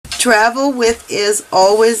Travel with is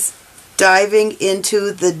always diving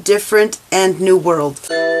into the different and new world.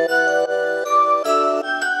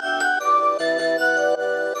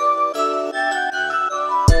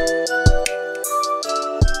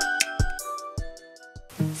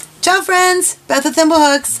 Ciao friends, Beth of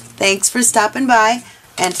ThimbleHooks. Thanks for stopping by.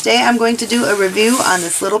 And today I'm going to do a review on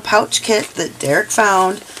this little pouch kit that Derek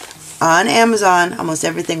found on Amazon. Almost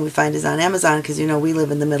everything we find is on Amazon because you know we live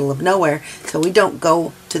in the middle of nowhere, so we don't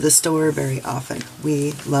go to the store very often.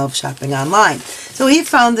 We love shopping online. So he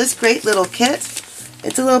found this great little kit.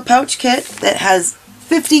 It's a little pouch kit that has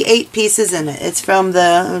 58 pieces in it. It's from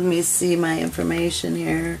the, let me see my information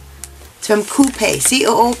here. It's from Coopay,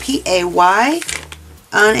 C-O-O-P-A-Y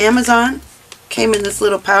on Amazon. Came in this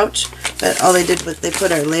little pouch, but all they did was they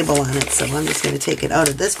put our label on it, so I'm just going to take it out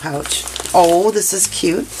of this pouch. Oh, this is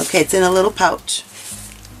cute. Okay, it's in a little pouch.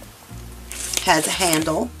 Has a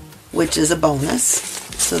handle, which is a bonus.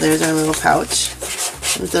 So there's our little pouch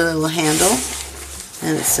with a little handle.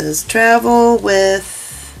 And it says, travel with...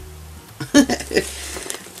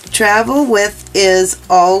 Travel with is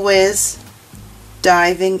always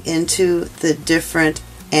diving into the different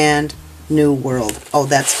and new world. Oh,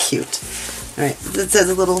 that's cute. Alright, it says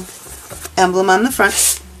a little emblem on the front.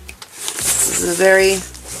 This is a very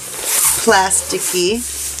plasticky,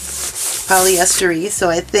 polyester-y, so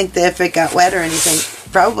I think that if it got wet or anything,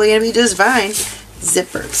 probably going to be just fine.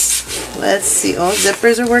 Zippers. Let's see. Oh,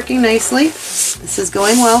 zippers are working nicely. This is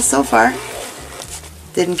going well so far.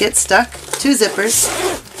 Didn't get stuck. 2 zippers.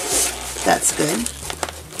 That's good.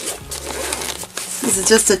 This is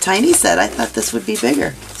just a tiny set. I thought this would be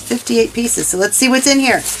bigger. It's 58 pieces, so let's see what's in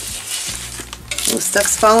here. Oh,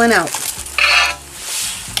 stuff's falling out.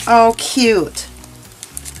 Oh, cute.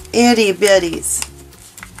 Itty bitties.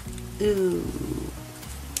 Ooh.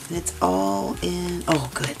 And it's all in. Oh,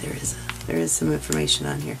 good. There is some information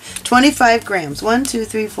on here. 25 grams. 1, 2,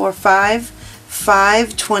 3, 4, 5.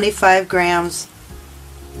 5 25 grams.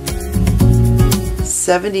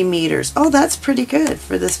 70 meters. Oh, that's pretty good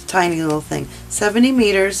for this tiny little thing. 70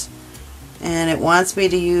 meters. And it wants me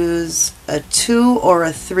to use a 2 or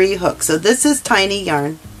a 3 hook. So this is tiny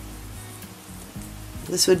yarn.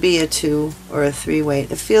 This would be a 2 or a 3 weight.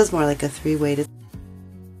 It feels more like a 3 weight.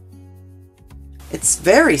 It's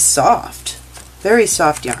very soft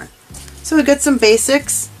yarn. So we got some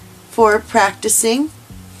basics for practicing.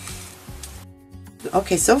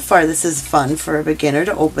 Okay, so far this is fun for a beginner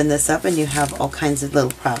to open this up, and you have all kinds of little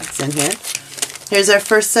products in here. Here's our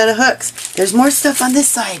first set of hooks. There's more stuff on this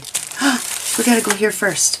side. We gotta go here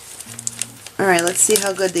first. Alright, let's see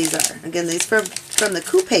how good these are. Again, these from the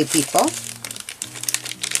Coopay people.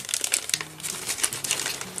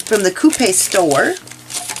 From the Coopay store.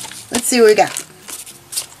 Let's see what we got.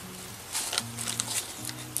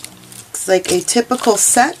 Looks like a typical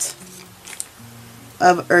set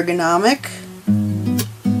of ergonomic,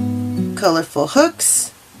 colorful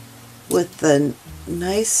hooks with the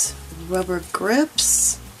nice rubber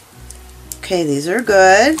grips. Okay, these are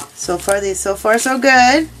good. So far so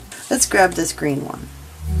good. Let's grab this green one.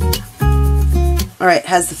 Alright,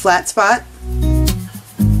 has the flat spot,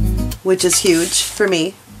 which is huge for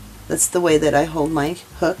me. That's the way that I hold my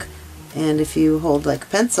hook. And if you hold like a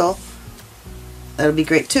pencil, that'll be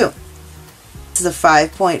great too. This is a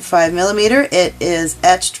 5.5 millimeter. It is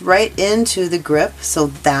etched right into the grip, so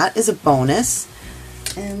that is a bonus.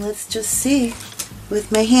 And let's just see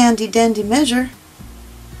with my handy dandy measure.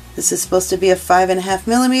 This is supposed to be a 5.5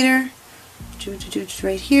 millimeter.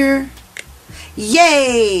 Right here.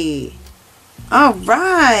 Yay!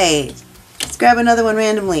 Alright! Let's grab another one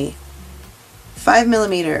randomly. 5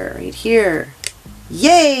 millimeter right here.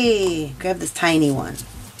 Yay! Grab this tiny one.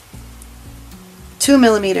 2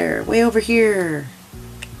 millimeter way over here.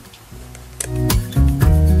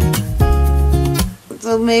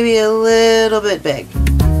 So maybe a little bit big.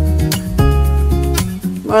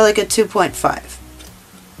 More like a 2.5.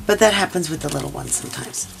 But that happens with the little ones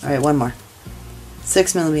sometimes. Alright, one more.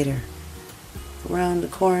 6 millimeter. Around the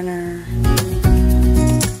corner.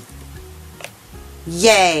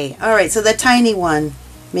 Yay! Alright, so the tiny one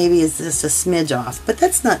maybe is just a smidge off, but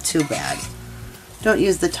that's not too bad. Don't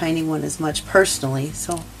use the tiny one as much personally,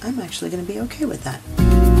 so I'm actually going to be okay with that.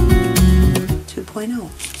 2.0.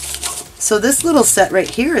 So this little set right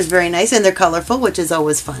here is very nice, and they're colorful, which is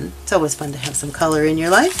always fun. It's always fun to have some color in your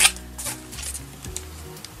life.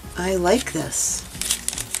 I like this.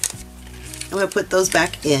 I'm going to put those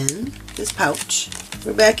back in this pouch.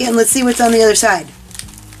 We're back in. Let's see what's on the other side.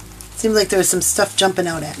 Seems like there was some stuff jumping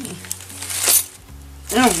out at me.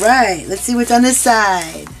 Alright, let's see what's on this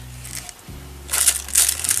side.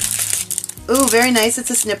 Ooh, very nice. It's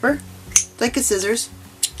a snipper. It's like a scissors.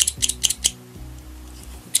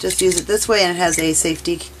 just use it this way, and it has a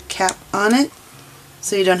safety cap on it,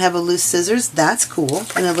 so you don't have a loose scissors. That's cool.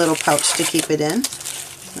 And a little pouch to keep it in.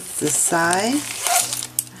 That's this side.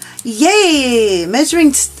 Yay!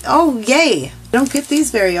 Measuring, oh yay! I don't get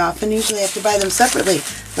these very often. Usually I have to buy them separately.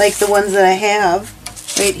 Like the ones that I have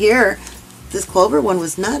right here. This Clover one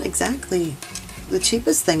was not exactly the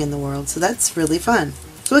cheapest thing in the world, so that's really fun.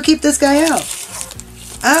 So we'll keep this guy out.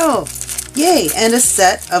 Oh, yay! And a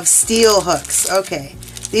set of steel hooks. Okay,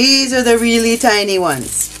 these are the really tiny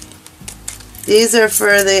ones. These are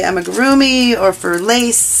for the amigurumi or for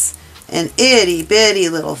lace and itty bitty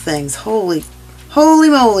little things. Holy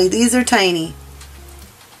moly, these are tiny.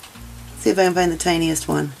 See if I can find the tiniest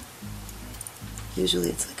one. Usually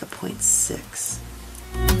it's like a 0.6.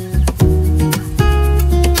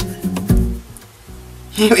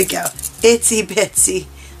 Here we go. Itsy bitsy.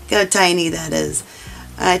 Look how tiny that is.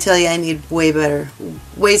 I tell you, I need way better,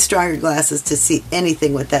 way stronger glasses to see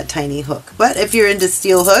anything with that tiny hook. But if you're into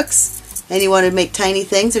steel hooks and you want to make tiny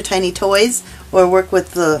things or tiny toys or work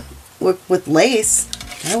with lace,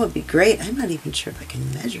 that would be great. I'm not even sure if I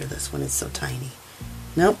can measure this one. It's so tiny.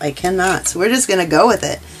 Nope, I cannot. So we're just going to go with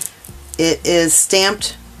it. It is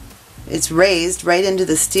stamped. It's raised right into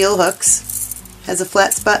the steel hooks. Has a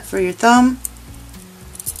flat spot for your thumb.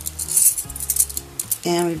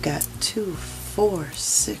 And we've got 2, 4,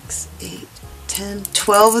 6, 8, 10,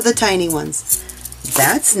 12 of the tiny ones.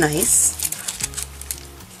 That's nice.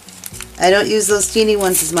 I don't use those teeny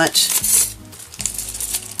ones as much.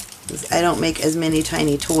 I don't make as many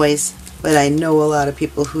tiny toys, but I know a lot of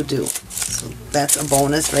people who do. So that's a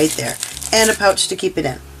bonus right there. And a pouch to keep it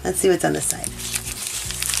in. Let's see what's on this side.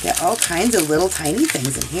 Got all kinds of little tiny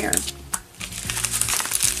things in here.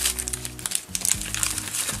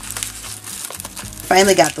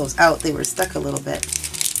 Finally got those out. They were stuck a little bit.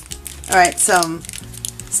 Alright, some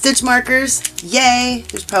stitch markers. Yay!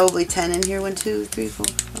 There's probably 10 in here. 1, 2, 3, 4,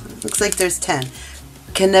 5. Looks like there's 10.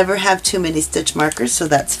 Can never have too many stitch markers, so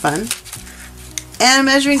that's fun. And a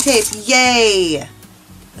measuring tape. Yay!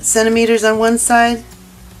 Centimeters on one side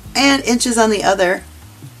and inches on the other.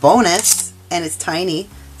 Bonus. And it's tiny,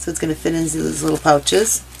 so it's going to fit into these little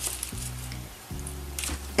pouches.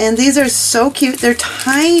 And these are so cute. They're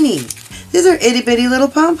tiny. These are itty bitty little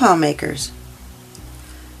pom-pom makers.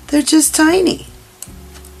 They're just tiny.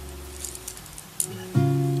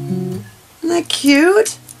 Isn't that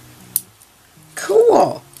cute?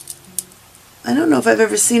 Cool. I don't know if I've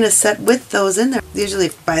ever seen a set with those in there.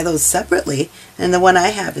 Usually buy those separately, and the one I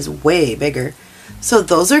have is way bigger. So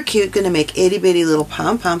those are cute. Going to make itty bitty little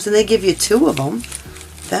pom-poms, and they give you 2 of them.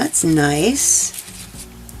 That's nice.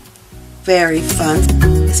 Very fun,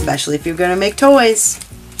 especially if you're going to make toys.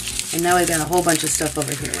 And now I've got a whole bunch of stuff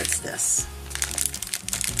over here. What's this?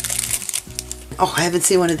 Oh, I haven't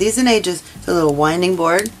seen one of these in ages. It's a little winding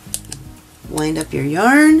board. Wind up your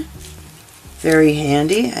yarn. Very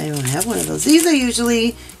handy. I don't have one of those. These I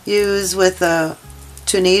usually use with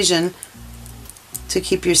Tunisian to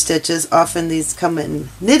keep your stitches. Often these come in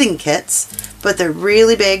knitting kits, but they're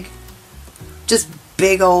really big. Just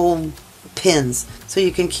big old pins. So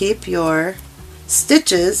you can keep your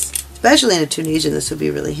stitches. Especially in a Tunisian, this would be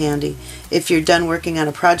really handy. If you're done working on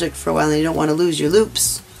a project for a while and you don't want to lose your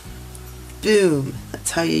loops, boom, that's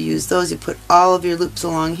how you use those. You put all of your loops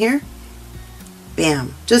along here.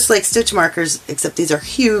 Bam. Just like stitch markers, except these are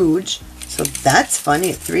huge. So that's fun.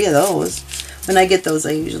 You get 3 of those. When I get those,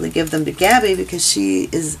 I usually give them to Gabby because she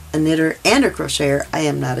is a knitter and a crocheter. I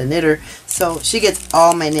am not a knitter, so she gets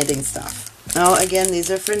all my knitting stuff. Oh, again, these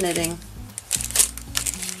are for knitting.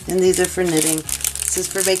 And these are for knitting. This is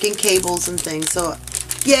for making cables and things. So,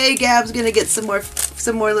 yay, Gab's gonna get some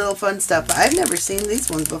more little fun stuff. I've never seen these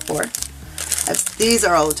ones before. These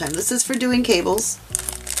are all the time. This is for doing cables,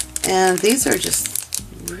 and these are just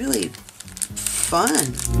really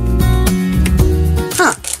fun.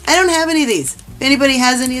 Huh? I don't have any of these. If anybody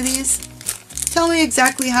has any of these, tell me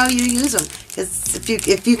exactly how you use them. Because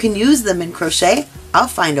if you can use them in crochet, I'll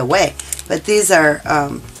find a way. But these are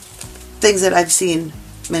things that I've seen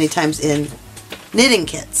many times in knitting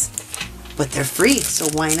kits, but they're free, so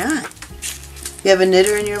why not? If you have a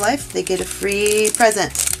knitter in your life, they get a free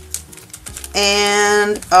present.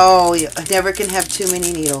 And oh, you never can have too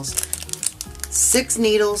many needles. 6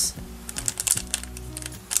 needles.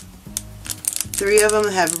 3 of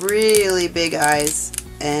them have really big eyes,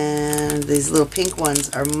 and these little pink ones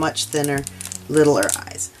are much thinner, littler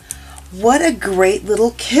eyes. What a great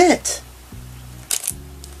little kit!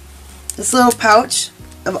 This little pouch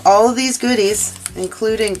of all of these goodies,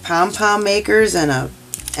 including pom-pom makers and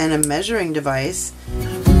a measuring device.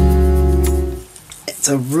 It's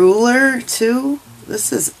a ruler too.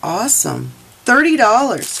 This is awesome.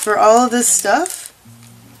 $30 for all of this stuff?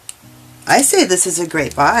 I say this is a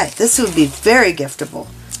great buy. This would be very giftable,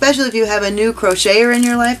 especially if you have a new crocheter in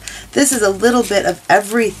your life. This is a little bit of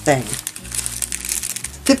everything.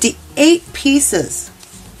 58 pieces.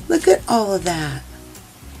 Look at all of that.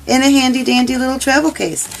 In a handy dandy little travel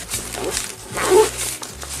case.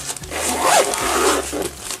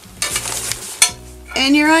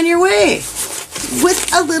 And you're on your way with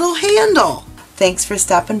a little handle. Thanks for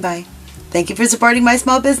stopping by. Thank you for supporting my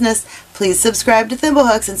small business. Please subscribe to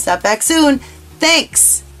ThimbleHooks and stop back soon.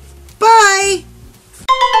 Thanks. Bye.